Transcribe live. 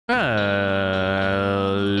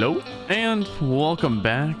welcome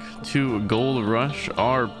back to Goldrush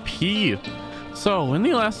RP. So in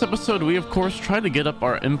the last episode, we of course tried to get up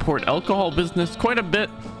our import alcohol business quite a bit.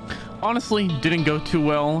 Honestly, didn't go too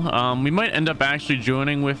well. We might end up actually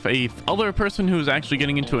joining with a other person who's actually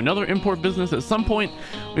getting into another import business at some point.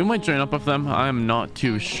 We might join up with them. I'm not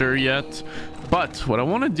too sure yet. But what I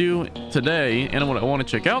want to do today, and what I want to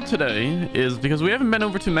check out today, is because we haven't been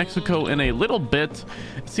over to Mexico in a little bit.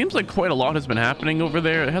 It seems like quite a lot has been happening over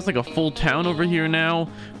there. It has like a full town over here now.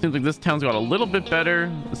 Seems like this town's got a little bit better.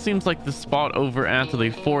 It seems like the spot over at the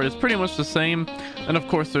fort is pretty much the same. And of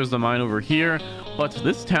course, there's the mine over here. But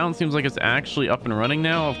this town seems like it's actually up and running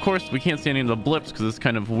now. Of course, we can't see any of the blips because it's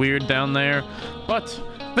kind of weird down there. But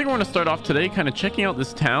I think we're going to start off today kind of checking out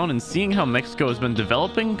this town and seeing how Mexico has been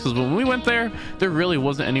developing, because when we went there really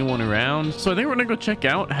wasn't anyone around. So I think we're going to go check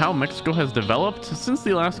out how Mexico has developed since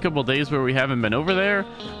the last couple of days where we haven't been over there.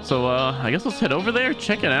 So I guess let's head over there,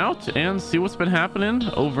 check it out, and see what's been happening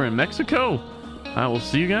over in Mexico. I will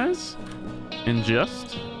see you guys in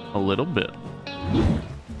just a little bit.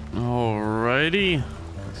 Alrighty,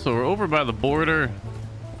 so we're over by the border.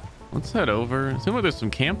 Let's head over. It seems like there's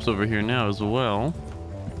some camps over here now as well.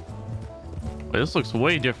 Wait, this looks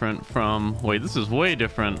way different from... Wait, this is way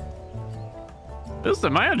different.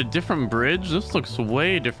 Am I at a different bridge? This looks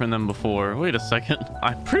way different than before. Wait a second.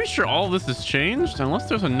 I'm pretty sure all this has changed, unless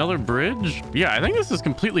there's another bridge. Yeah, I think this is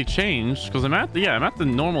completely changed, because I'm at the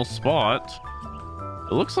normal spot.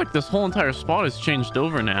 It looks like this whole entire spot has changed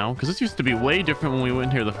over now, because this used to be way different when we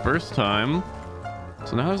went here the first time.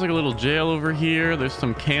 So now there's like a little jail over here. There's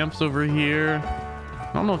some camps over here.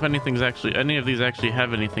 I don't know if any of these actually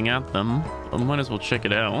have anything at them. I might as well check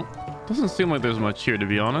it out. Doesn't seem like there's much here, to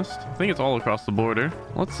be honest. I think it's all across the border.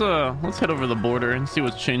 Let's head over the border and see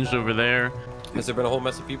what's changed over there. Has there been a whole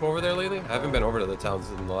mess of people over there lately? I haven't been over to the towns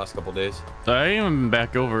in the last couple days. I haven't been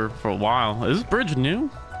back over for a while. Is this bridge new?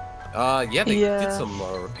 Yeah, they did some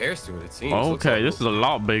repairs to it, it seems. Okay, like this is a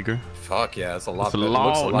lot bigger. Fuck yeah, it's a lot better. It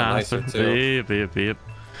looks a lot nicer too. Yep.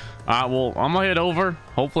 Alright, well, I'm gonna head over.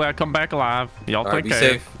 Hopefully I come back alive. Y'all take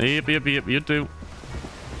care. Safe. Yep, you too.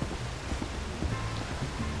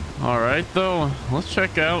 Alright, though, let's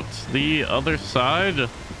check out the other side.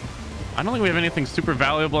 I don't think we have anything super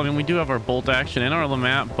valuable. I mean, we do have our bolt action and our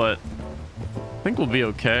Lamat, but I think we'll be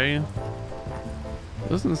okay.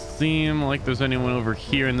 Doesn't seem like there's anyone over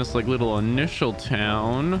here in this like little initial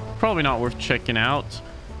town. Probably not worth checking out.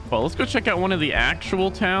 Well, let's go check out one of the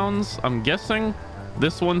actual towns. I'm guessing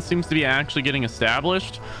this one seems to be actually getting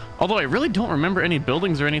established, although I really don't remember any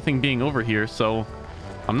buildings or anything being over here, so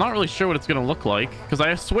I'm not really sure what it's going to look like, because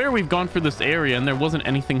I swear we've gone through this area and there wasn't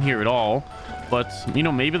anything here at all. But you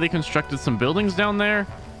know, maybe they constructed some buildings down there.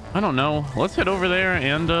 I don't know. Let's head over there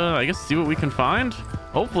and I guess see what we can find.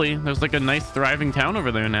 Hopefully there's like a nice thriving town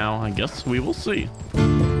over there now. I guess we will see.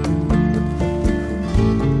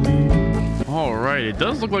 All right, it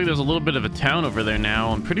does look like there's a little bit of a town over there now.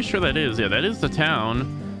 I'm pretty sure that is. Yeah, that is the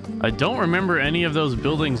town. I don't remember any of those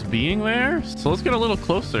buildings being there. So let's get a little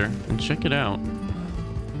closer and check it out.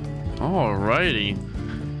 All righty.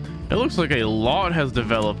 It looks like a lot has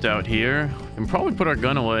developed out here. We can probably put our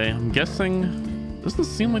gun away. I'm guessing... Doesn't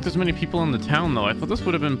seem like there's many people in the town, though. I thought this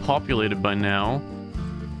would have been populated by now.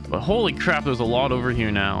 But holy crap, there's a lot over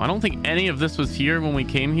here now. I don't think any of this was here when we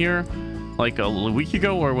came here like a week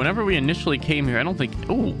ago or whenever we initially came here. I don't think...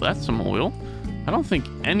 Oh, that's some oil. I don't think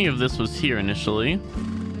any of this was here initially.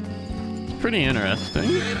 It's pretty interesting.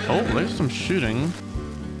 Oh, there's some shooting.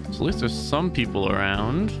 So at least there's some people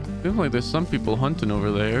around. Feels like there's some people hunting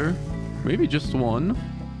over there. Maybe just one.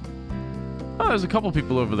 Oh, there's a couple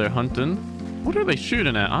people over there hunting. What are they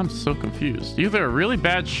shooting at? I'm so confused. Either a really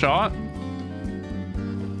bad shot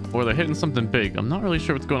or they're hitting something big. I'm not really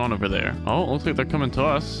sure what's going on over there. Oh, looks like they're coming to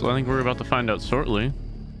us. So I think we're about to find out shortly.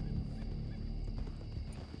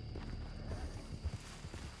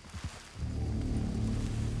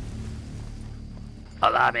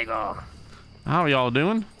 Hola, amigo. How are y'all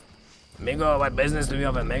doing? Amigo, what business do you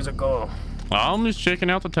have in Mexico? I'm just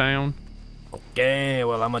checking out the town. Okay,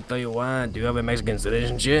 well, I'm gonna tell you what. Do you have a Mexican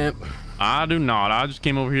citizenship? I do not. I just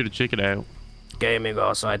came over here to check it out. Okay,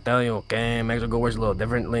 amigo, so I tell you, okay, Mexico works a little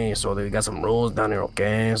differently, so they got some rules down here,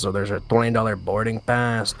 okay? So there's a $20 boarding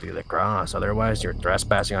pass to the cross, otherwise you're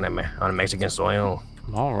trespassing on Mexican soil.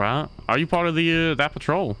 All right. Are you part of the that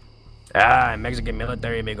patrol? Ah, Mexican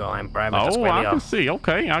military, amigo. I'm private. Oh, I can see.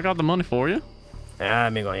 Okay, I got the money for you. Yeah,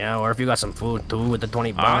 amigo, yeah, or if you got some food too with the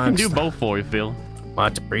 20 bucks. I can do both for you, Phil.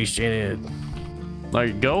 Much appreciated. There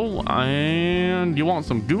you go. And you want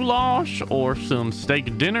some goulash or some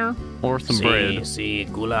steak dinner or some bread? See,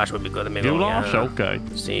 goulash would be good, amigo. Goulash? Yeah. Okay.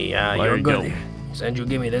 See, you're good. Since you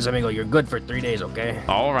give me this, amigo, you're good for 3 days, okay?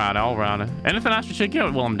 All right, all right. Anything I should check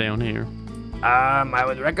out while I'm down here? I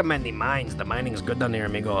would recommend the mines. The mining's good down here,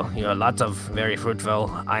 amigo. You know, lots of very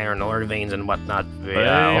fruitful iron ore veins and whatnot. We we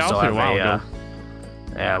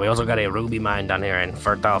also got a ruby mine down here and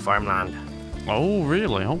fertile farmland. Oh,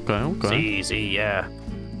 really? Okay. See, yeah.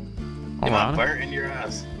 All right. Bird in your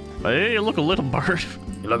eyes. Hey, look, a little bird.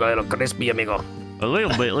 You look a little crispy, amigo. A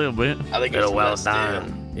little bit. I think Little it's well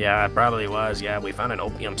done. Yeah, it probably was. Yeah, we found an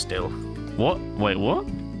opium still. What? Wait, what?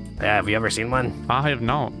 Yeah, have you ever seen one? I have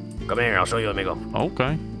not. Come here, I'll show you, amigo.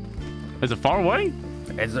 Okay. Is it far away?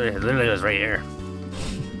 It's literally just right here.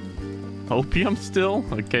 Opium still?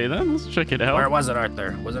 Okay, then let's check it out. Where was it,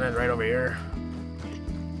 Arthur? Wasn't it right over here?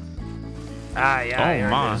 Ah, yeah. Oh, here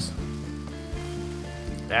my. it is.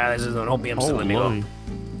 Yeah, this is an opium still, amigo. Holy.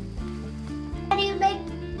 How do you make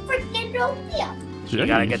freaking opium? You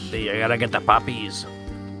gotta get the poppies.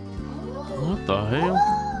 What the hell?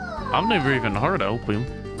 I've never even heard of opium.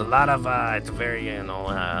 A lot of it's very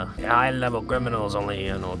high-level criminals only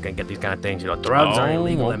can get these kind of things. Drugs are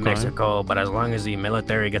illegal in Mexico, but as long as the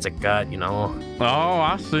military gets a cut, Oh,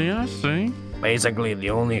 I see. Basically, the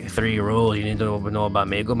only 3 rules you need to know about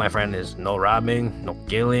Mexico, my friend, is no robbing, no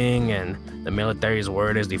killing, and the military's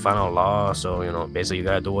word is the final law. So basically, you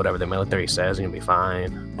gotta do whatever the military says, and you'll be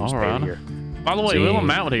fine. All right. By the way, while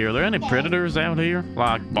I'm out here, are there any predators out here?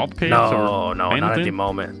 Like bobcats No, or not at the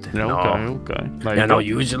moment. Okay. Like, no,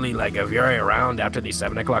 usually, like, if you're around after the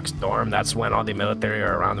 7 o'clock storm, that's when all the military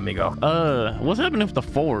are around, amigo. What's happening with the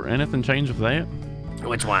fort? Anything changed with that?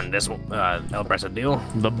 Which one? This one? El Presidillo?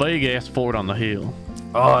 The big-ass fort on the hill.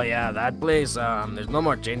 Oh, yeah, that place, there's no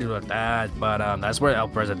more changes with that, but that's where El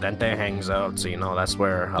Presidente hangs out, so, that's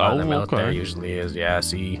where the military usually is, yeah,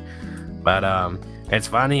 see. But, it's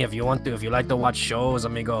funny, if you like to watch shows,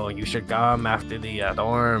 amigo, you should come after the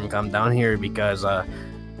storm, come down here, because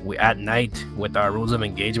we at night, with our rules of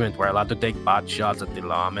engagement, we're allowed to take pot shots at the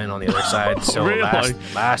lawmen on the other side. So really?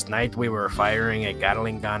 last night, we were firing a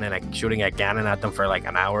Gatling gun and shooting a cannon at them for like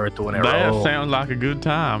an hour or 2 in a row. That sounds like a good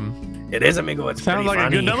time. It is, amigo, it's sounds like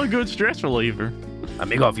funny. another good stress reliever.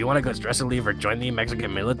 Amigo, if you want a good stress reliever, join the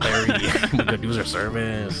Mexican military. We could use their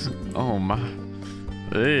service. Oh, my.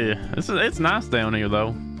 Yeah, it's nice down here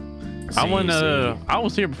though. I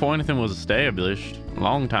was here before anything was established a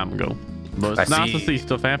long time ago, but it's nice to see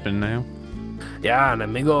stuff happen now. Yeah, and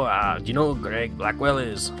amigo, do you know who Greg Blackwell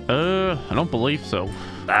is? I don't believe so.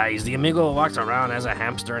 He's the amigo who walks around as a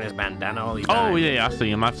hamster in his bandana all the time. Oh yeah, I've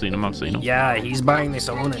seen him. Yeah, he's buying the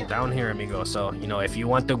saloon in down here, amigo. So if you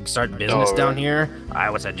want to start business down here, I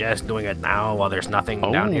would suggest doing it now while there's nothing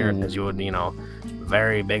down here, because you would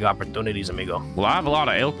very big opportunities, amigo. Well, I have a lot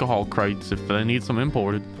of alcohol crates if they need some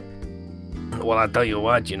imported. Well, I'll tell you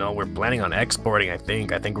what, we're planning on exporting, I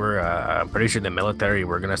think. I'm pretty sure the military,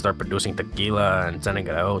 we're going to start producing tequila and sending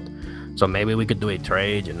it out. So maybe we could do a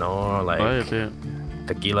trade, like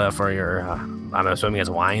tequila for your, I'm assuming it's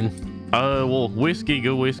wine. Well, whiskey,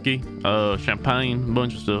 good whiskey, champagne, a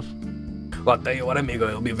bunch of stuff. Well, I'll tell you what, amigo,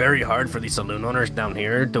 it'll be very hard for the saloon owners down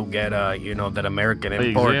here to get, that American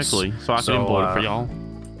imports. Exactly, so I can import it for y'all.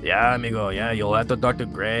 Yeah, amigo, yeah, you'll have to talk to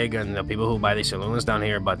Greg and the people who buy the saloons down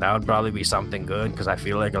here, but that would probably be something good, because I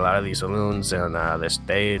feel like a lot of these saloons in the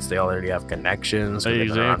States, they already have connections. They've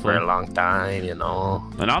been around for a long time, And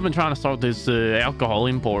I've been trying to start this alcohol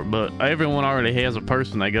import, but everyone already has a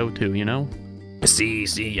person they go to,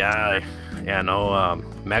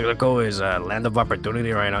 Mexico is a land of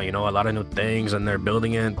opportunity right now, a lot of new things, and they're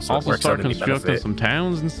building it. So also start constructing some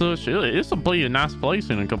towns and such. It's a nice place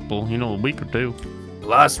in a couple, a week or 2.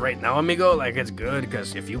 Plus, right now, amigo, like, it's good,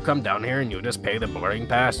 because if you come down here and you just pay the boarding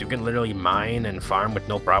pass, you can literally mine and farm with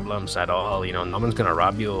no problems at all. No one's gonna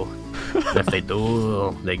rob you. And if they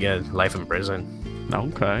do, they get life in prison.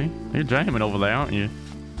 Okay. You're jamming over there, aren't you?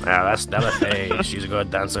 Yeah, that's Stella Faye. She's a good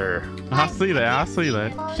dancer. I see that.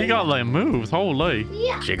 She got, like, moves, holy.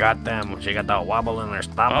 Yeah. She got them. She got that wobble in her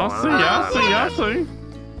stomach. I see.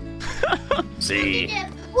 See.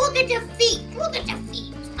 Look at your feet.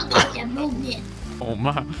 I got that movement. Oh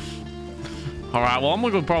my. Alright, well, I'm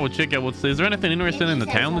gonna go probably check out is there anything interesting in the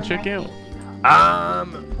town to check out?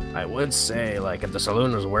 I would say, like, if the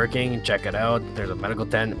saloon was working, check it out. There's a medical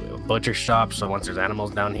tent, a butcher shop, so once there's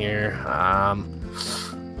animals down here.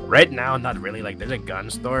 Right now, not really. Like, there's a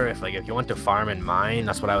gun store. If you want to farm and mine,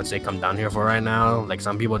 that's what I would say come down here for right now. Like,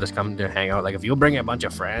 some people just come to hang out. Like, if you bring a bunch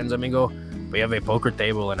of friends, amigo, we have a poker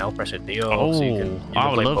table in El Presidillo, so you can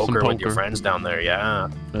play poker with your friends down there, yeah.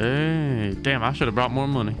 Hey, damn, I should have brought more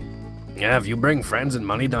money. Yeah, if you bring friends and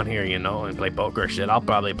money down here, you know, and play poker shit, I'll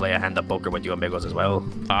probably play a hand of poker with you amigos as well.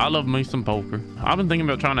 I love me some poker. I've been thinking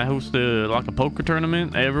about trying to host like a poker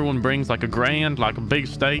tournament. Everyone brings like a grand, like a big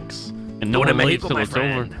stakes, and no one leaves till it's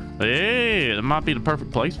over. Hey, it might be the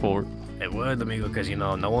perfect place for it. It would, amigo, because, you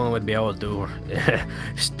know, no one would be able to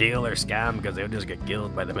steal or scam because they would just get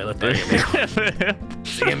killed by the military, amigo.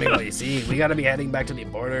 See, amigo, you see, we got to be heading back to the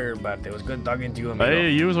border, but it was good talking to you, amigo.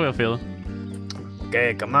 Hey, you as well, fella.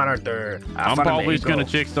 Okay, come on, Arthur. I'm always going to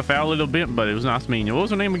check stuff out a little bit, but it was nice meeting you. What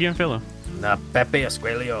was your name again, fella? Pepe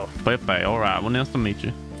Esquelio. Pepe, all right. Well, nice to meet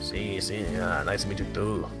you. See, nice to meet you,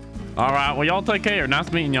 too. All right, well, y'all take care.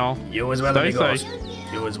 Nice meeting y'all. You as well, Stay amigos. safe.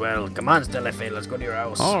 You as well. Come on, Stelefe, let's go to your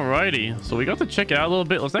house. Alrighty, so we got to check it out a little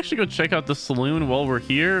bit. Let's actually go check out the saloon while we're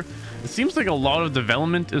here. It seems like a lot of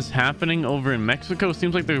development is happening over in Mexico.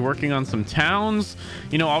 Seems like they're working on some towns.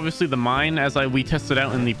 You know, obviously the mine, as we tested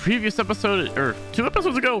out in the previous episode, or 2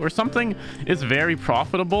 episodes ago or something, is very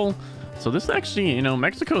profitable. So this actually, you know,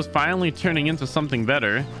 Mexico is finally turning into something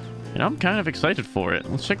better. And I'm kind of excited for it.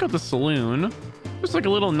 Let's check out the saloon. Just like a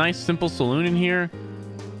little nice, simple saloon in here.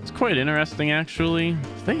 It's quite interesting, actually.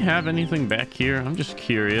 If they have anything back here, I'm just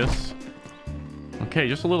curious. Okay,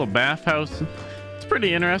 just a little bathhouse. It's a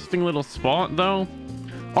pretty interesting little spot, though.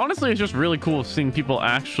 Honestly, it's just really cool seeing people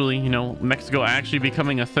actually, you know, Mexico actually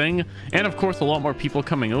becoming a thing. And, of course, a lot more people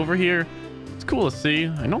coming over here. It's cool to see.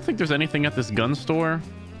 I don't think there's anything at this gun store.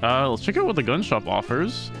 Let's check out what the gun shop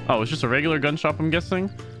offers. Oh, it's just a regular gun shop, I'm guessing.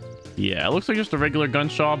 Yeah, it looks like just a regular gun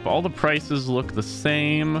shop. All the prices look the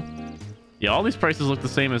same. Yeah, all these prices look the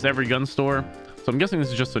same as every gun store. So I'm guessing this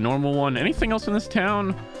is just a normal one. Anything else in this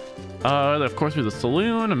town? Of course, there's a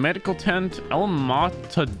saloon, a medical tent, El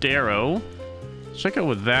Matadero. Check out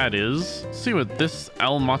what that is. Let's see what this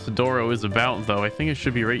El Matadero is about, though. I think it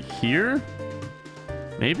should be right here.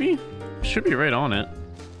 Maybe? It should be right on it.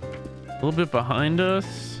 A little bit behind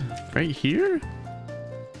us. Right here?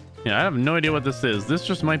 Yeah, I have no idea what this is. This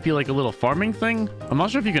just might be like a little farming thing. I'm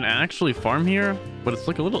not sure if you can actually farm here, but it's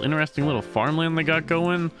like a little interesting little farmland they got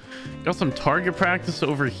going. Got some target practice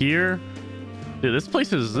over here. Dude, this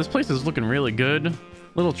place is looking really good.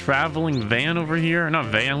 Little traveling van over here. Not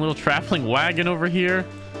van, little traveling wagon over here.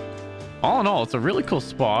 All in all, it's a really cool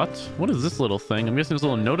spot. What is this little thing? I'm guessing it's a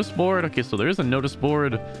little notice board. Okay, so there is a notice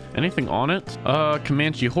board. Anything on it?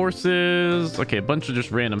 Comanche horses. Okay, a bunch of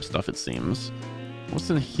just random stuff, it seems. What's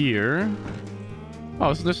in here?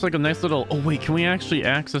 Oh, so there's like a nice little... Oh, wait, can we actually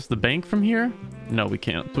access the bank from here? No, we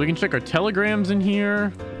can't. So we can check our telegrams in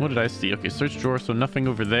here. What did I see? Okay, search drawer, so nothing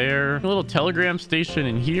over there. A little telegram station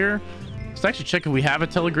in here. Let's actually check if we have a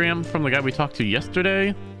telegram from the guy we talked to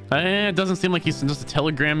yesterday. It doesn't seem like he sent us a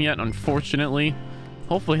telegram yet, unfortunately.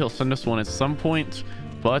 Hopefully he'll send us one at some point.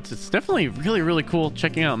 But it's definitely really, really cool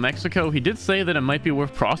checking out Mexico. He did say that it might be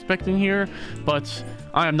worth prospecting here, but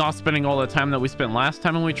I am not spending all the time that we spent last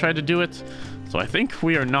time when we tried to do it. So I think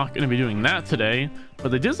we are not going to be doing that today.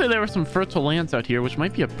 But they did say there were some fertile lands out here, which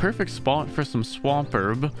might be a perfect spot for some swamp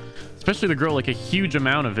herb, especially to grow like a huge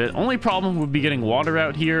amount of it. Only problem would be getting water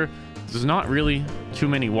out here. There's not really too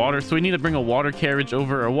many water, so we need to bring a water carriage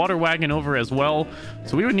over, a water wagon over as well.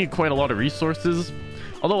 So we would need quite a lot of resources.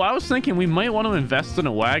 Although I was thinking we might want to invest in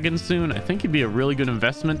a wagon soon. I think it'd be a really good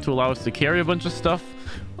investment to allow us to carry a bunch of stuff.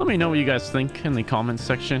 Let me know what you guys think in the comments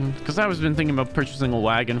section, because I've been thinking about purchasing a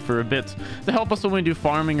wagon for a bit to help us when we do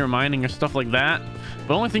farming or mining or stuff like that.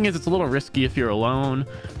 But only thing is, it's a little risky if you're alone.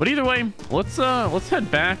 But either way, let's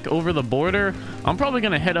head back over the border. I'm probably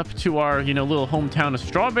gonna head up to our, you know, little hometown of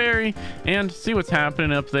Strawberry and see what's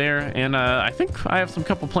happening up there. And I think I have some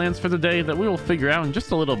couple plans for the day that we will figure out in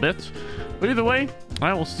just a little bit. But either way,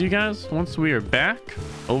 I will see you guys once we are back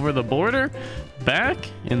over the border, back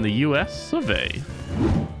in the US of A.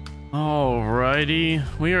 Alrighty,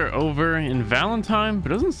 we are over in Valentine,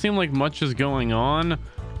 but it doesn't seem like much is going on.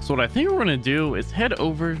 So what I think we're gonna do is head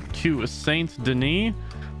over to Saint Denis,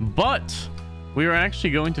 but we are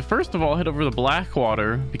actually going to first of all head over to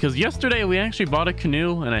Blackwater, because yesterday we actually bought a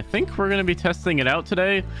canoe, and I think we're going to be testing it out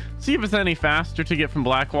today, see if it's any faster to get from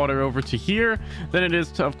Blackwater over to here than it is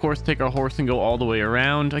to, of course, take our horse and go all the way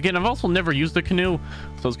around. Again, I've also never used a canoe,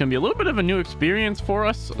 so it's going to be a little bit of a new experience for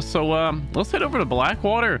us. So let's head over to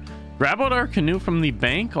Blackwater, grab out our canoe from the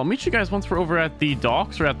bank. I'll meet you guys once we're over at the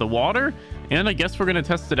docks or at the water, and I guess we're going to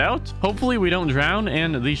test it out. Hopefully we don't drown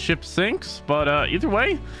and the ship sinks, but either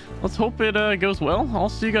way, let's hope it goes well. I'll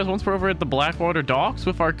see you guys once we're over at the Blackwater docks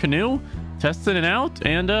with our canoe, testing it out,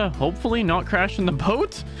 and hopefully not crashing the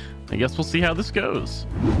boat. I guess we'll see how this goes.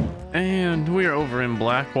 And we are over in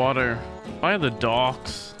Blackwater by the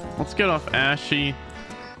docks. Let's get off Ashy.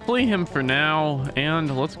 flee him for now,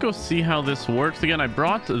 and let's go see how this works. Again, I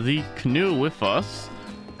brought the canoe with us.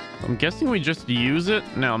 I'm guessing we just use it.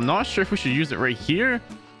 Now, I'm not sure if we should use it right here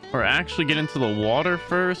or actually get into the water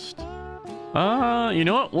first. You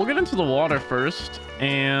know what? We'll get into the water first,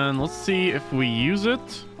 and let's see if we use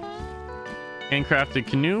it. Handcrafted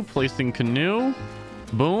canoe, placing canoe.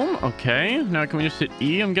 Boom. Okay. Now, can we just hit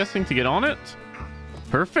E, I'm guessing, to get on it?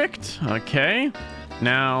 Perfect. Okay.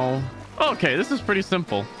 Now... Okay, this is pretty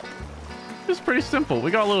simple. This is pretty simple.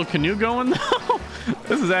 We got a little canoe going now.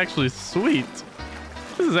 This is actually sweet.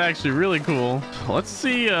 This is actually really cool. Let's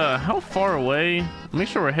see how far away. Make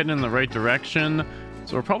sure we're heading in the right direction.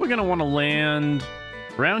 So we're probably going to want to land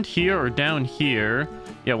around here or down here.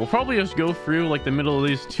 Yeah, we'll probably just go through like the middle of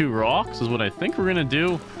these two rocks is what I think we're going to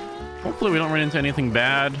do. Hopefully we don't run into anything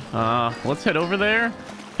bad. Let's head over there.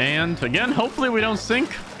 And again, hopefully we don't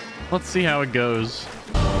sink. Let's see how it goes.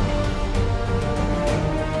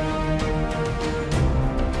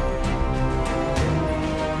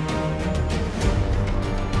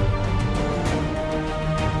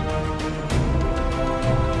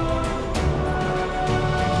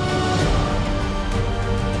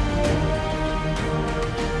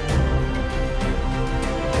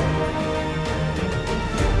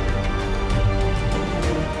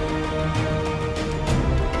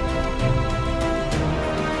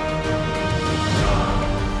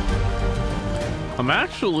 I'm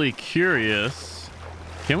actually curious.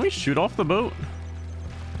 Can we shoot off the boat?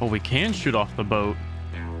 Oh, we can shoot off the boat.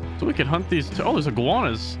 So we can hunt these. Oh, there's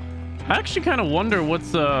iguanas. I actually kind of wonder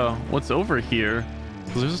what's over here.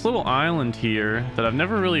 There's this little island here that I've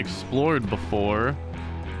never really explored before.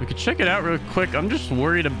 We could check it out real quick. I'm just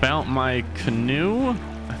worried about my canoe.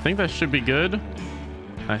 I think that should be good.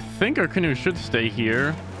 I think our canoe should stay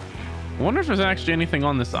here. I wonder if there's actually anything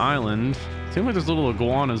on this island. Seems like there's little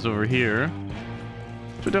iguanas over here.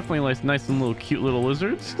 So definitely like nice and little cute little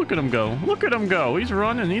lizards. Look at him go. Look at him go. He's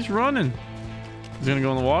running. He's running. He's gonna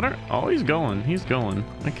go in the water. Oh, he's going. He's going.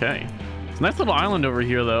 Okay. It's a nice little island over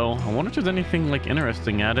here, though. I wonder if there's anything like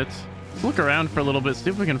interesting at it. Let's look around for a little bit,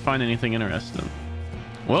 see if we can find anything interesting.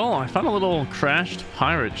 Well, I found a little crashed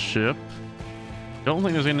pirate ship. Don't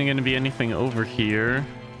think there's going to be anything over here.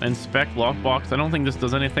 Inspect lockbox. I don't think this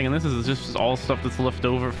does anything, and this is just all stuff that's left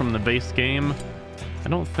over from the base game. I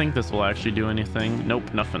don't think this will actually do anything.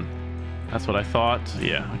 Nope, nothing. That's what I thought.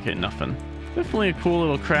 Yeah, okay, nothing. Definitely a cool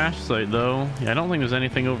little crash site, though. Yeah, I don't think there's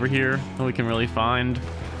anything over here that we can really find.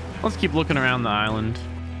 Let's keep looking around the island.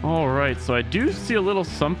 All right, so I do see a little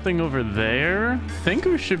something over there. I think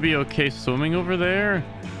we should be okay swimming over there.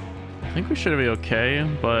 I think we should be okay,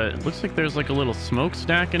 but it looks like there's like a little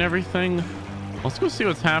smokestack and everything. Let's go see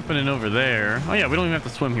what's happening over there. Oh yeah, we don't even have to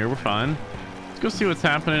swim here. We're fine. Let's go see what's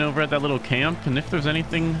happening over at that little camp and if there's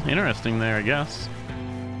anything interesting there, I guess.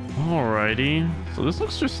 Alrighty. So this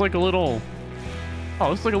looks just like a little... Oh,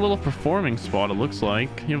 looks like a little performing spot, it looks like.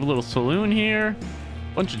 You have a little saloon here.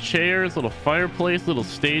 Bunch of chairs, little fireplace, little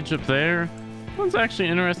stage up there. That's actually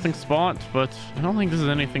an interesting spot, but I don't think this is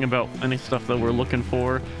anything about any stuff that we're looking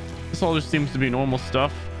for. This all just seems to be normal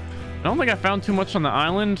stuff. I don't think I found too much on the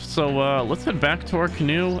island, so let's head back to our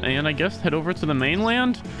canoe and I guess head over to the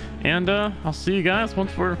mainland. And I'll see you guys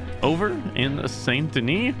once we're over in Saint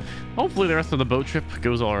Denis. Hopefully the rest of the boat trip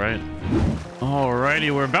goes all right.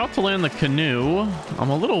 Alrighty, we're about to land the canoe. I'm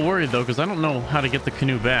a little worried though because I don't know how to get the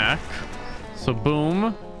canoe back. So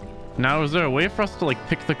boom. Now is there a way for us to like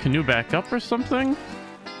pick the canoe back up or something?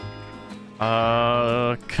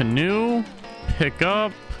 Canoe, pick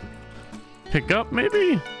up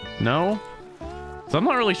maybe? No? So I'm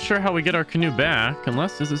not really sure how we get our canoe back,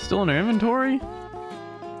 unless, is it still in our inventory?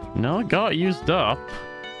 No, it got used up.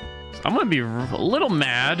 So I'm gonna be a little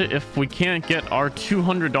mad if we can't get our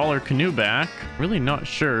 $200 canoe back. Really not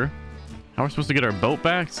sure how we're supposed to get our boat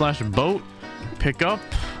back, / boat, pick up,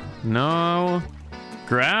 no,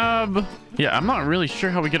 grab. Yeah, I'm not really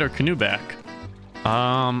sure how we get our canoe back.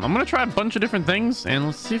 I'm gonna try a bunch of different things and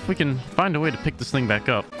let's see if we can find a way to pick this thing back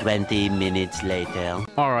up. 20 minutes later.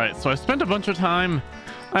 All right, so I spent a bunch of time.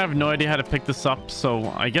 I have no idea how to pick this up,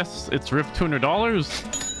 so I guess it's ripped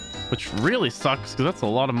 $200, which really sucks because that's a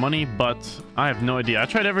lot of money, but I have no idea. I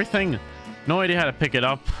tried everything, no idea how to pick it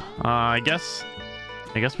up. I guess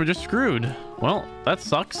we're just screwed. Well, that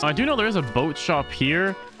sucks. I do know there is a boat shop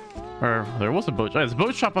here, or there was a boat. There's a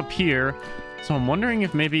boat shop up here. So I'm wondering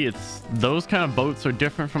if maybe it's those kind of boats are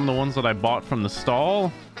different from the ones that I bought from the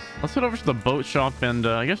stall. Let's head over to the boat shop and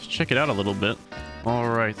I guess check it out a little bit. All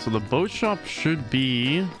right, so the boat shop should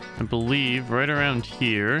be, I believe, right around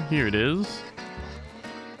here. Here it is.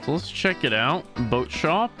 So let's check it out. Boat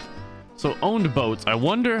shop. So owned boats. I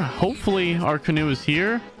wonder, hopefully our canoe is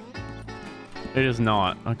here. It is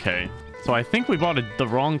not. Okay. So I think we bought the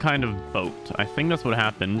wrong kind of boat. I think that's what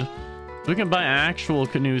happened. We can buy actual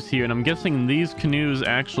canoes here, and I'm guessing these canoes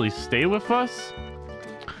actually stay with us.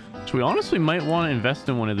 So we honestly might want to invest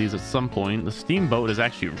in one of these at some point. The steamboat is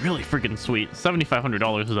actually really freaking sweet.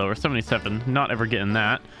 $7,500 though, or $77. Not ever getting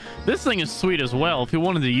that. This thing is sweet as well. If you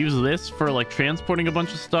wanted to use this for like transporting a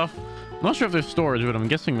bunch of stuff. I'm not sure if there's storage, but I'm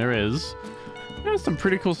guessing there is. There's some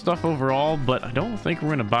pretty cool stuff overall, but I don't think we're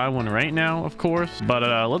going to buy one right now, of course. But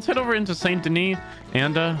let's head over into Saint Denis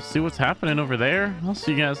and see what's happening over there. I'll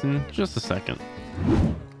see you guys in just a second.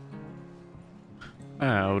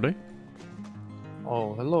 Howdy.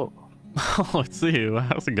 Oh, hello. Oh, it's you.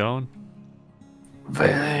 How's it going?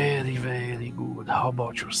 Very, very good. How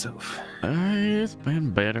about yourself? It's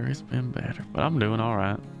been better. It's been better, but I'm doing all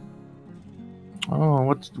right. Oh,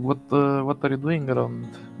 what are you doing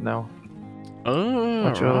around now?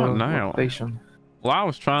 What's your right now? Occupation? Well, I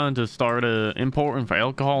was trying to start importing for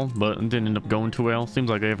alcohol, but it didn't end up going too well. Seems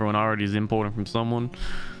like everyone already is importing from someone,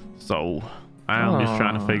 so I'm just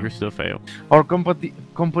trying to figure stuff out. Our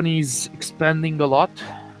company is expanding a lot,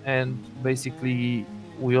 and basically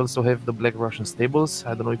we also have the Black Russian stables.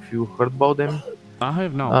 I don't know if you heard about them. I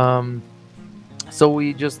have not. So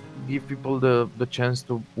we just give people the chance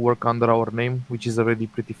to work under our name, which is already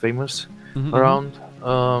pretty famous around.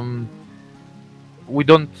 We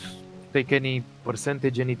don't take any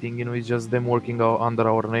percentage, anything, you know. It's just them working under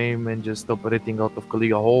our name and just operating out of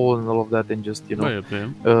Kaliga Hall and all of that, and just, you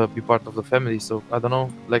know, be part of the family. So I don't know,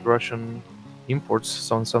 like Russian imports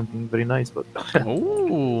sounds something very nice, but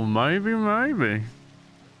oh, maybe.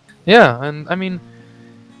 Yeah. And I mean,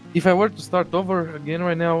 if I were to start over again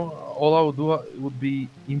right now, all I would do would be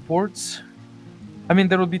imports. I mean,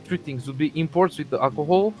 there would be three things. Would be imports with the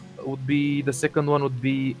alcohol. Would be the second one would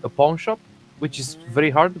be a pawn shop, which is very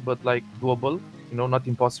hard, but like doable, you know, not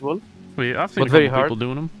impossible. Wait, I've seen a couple people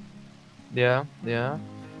doing them. Yeah.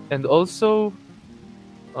 And also,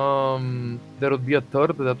 there would be a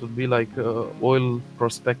third that would be like oil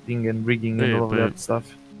prospecting and rigging and all of that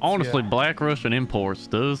stuff. Honestly, Black Russian imports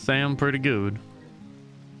does sound pretty good.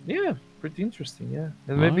 Yeah, pretty interesting, yeah.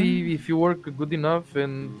 And maybe if you work good enough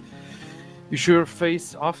and you show your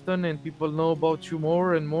face often and people know about you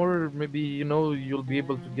more and more, maybe, you know, you'll be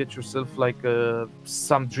able to get yourself like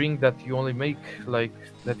some drink that you only make, like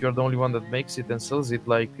that you're the only one that makes it and sells it,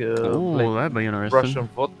 like that'd be interesting. Russian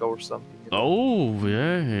vodka or something. You know? Oh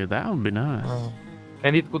yeah, that would be nice.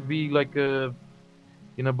 And it could be like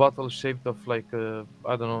in a bottle shaped of like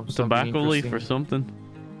I don't know, tobacco leaf or something.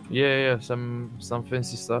 Yeah, some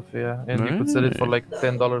fancy stuff, yeah. And you could sell it for like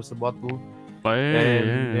 $10 a bottle.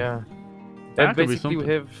 Yeah. And basically we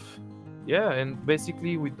have, and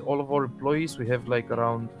basically with all of our employees, we have like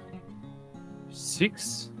around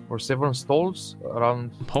 6 or 7 stalls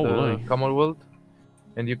around the Commonwealth,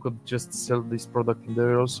 and you could just sell this product in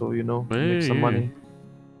there also, you know, make some money.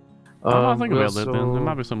 I'll think about that then. There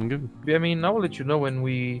might be something good. I mean, I will let you know when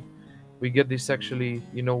we get this actually,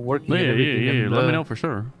 you know, working. Yeah. Let me know for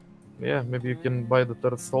sure. Yeah, maybe you can buy the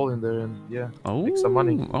third stall in there and make some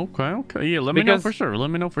money. Okay. Yeah, let me know for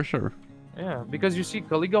sure. Yeah, because you see,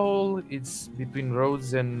 Kaliga Hall, it's between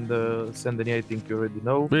Rhodes and Saint Denis, I think you already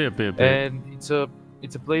know. Yeah. And it's a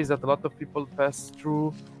place that a lot of people pass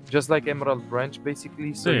through, just like Emerald Branch,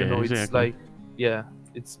 basically. So, you know, it's like,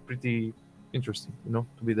 it's pretty interesting, you know,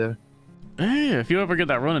 to be there. Hey, if you ever get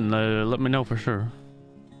that running, let me know for sure.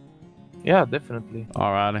 Yeah, definitely.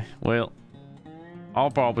 Alrighty. Well, I'll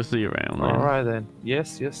probably see you around. Alright then.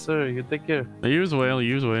 Yes, sir. You take care. You as well.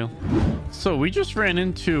 So we just ran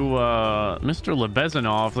into Mr.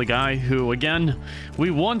 Lebezanov, the guy who, again, we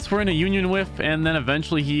once were in a union with, and then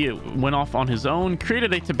eventually he went off on his own,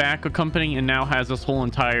 created a tobacco company, and now has this whole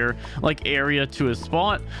entire like area to his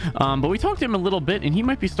spot. But we talked to him a little bit, and he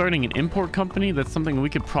might be starting an import company. That's something we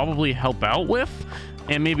could probably help out with,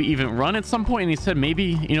 and maybe even run at some point. And he said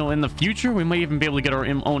maybe, you know, in the future we might even be able to get our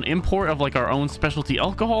own import of like our own specialty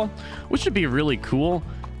alcohol, which would be really cool.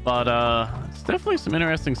 But it's definitely some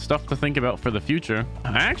interesting stuff to think about for the future.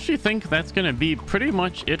 I actually think that's going to be pretty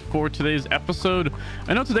much it for today's episode.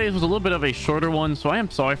 I know today's was a little bit of a shorter one, so I am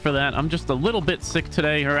sorry for that. I'm just a little bit sick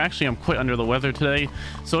today, or actually I'm quite under the weather today.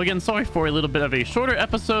 So again, sorry for a little bit of a shorter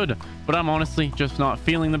episode, but but I'm honestly just not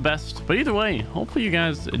feeling the best. But either way, hopefully you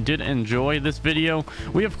guys did enjoy this video.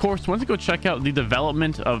 We of course want to go check out the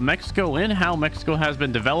development of Mexico and how Mexico has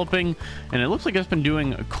been developing, and it looks like it's been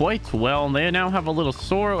doing quite well. They now have a little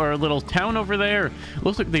store or a little town over there. It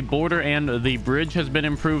looks like the border and the bridge has been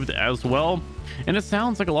improved as well. And it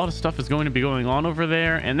sounds like a lot of stuff is going to be going on over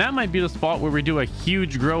there, and that might be the spot where we do a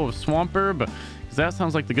huge grow of swamp herb, because that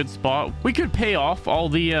sounds like the good spot. We could pay off all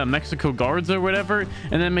the Mexico guards or whatever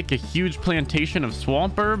and then make a huge plantation of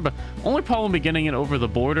swamp herb. Only problem would be getting it over the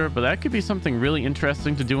border, but that could be something really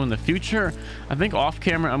interesting to do in the future. I think off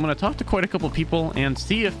camera I'm going to talk to quite a couple people and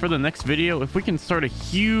see if for the next video if we can start a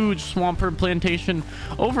huge swamp herb plantation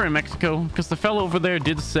over in Mexico, because the fellow over there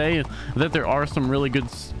did say that there are some really good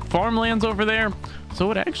farmlands over there,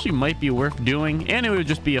 so it actually might be worth doing, and it would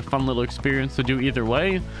just be a fun little experience to do either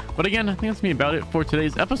way. But again, I think that's me about it for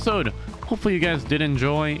today's episode. Hopefully you guys did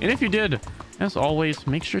enjoy, and if you did, as always,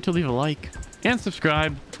 make sure to leave a like and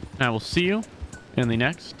subscribe, and I will see you in the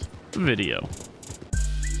next video.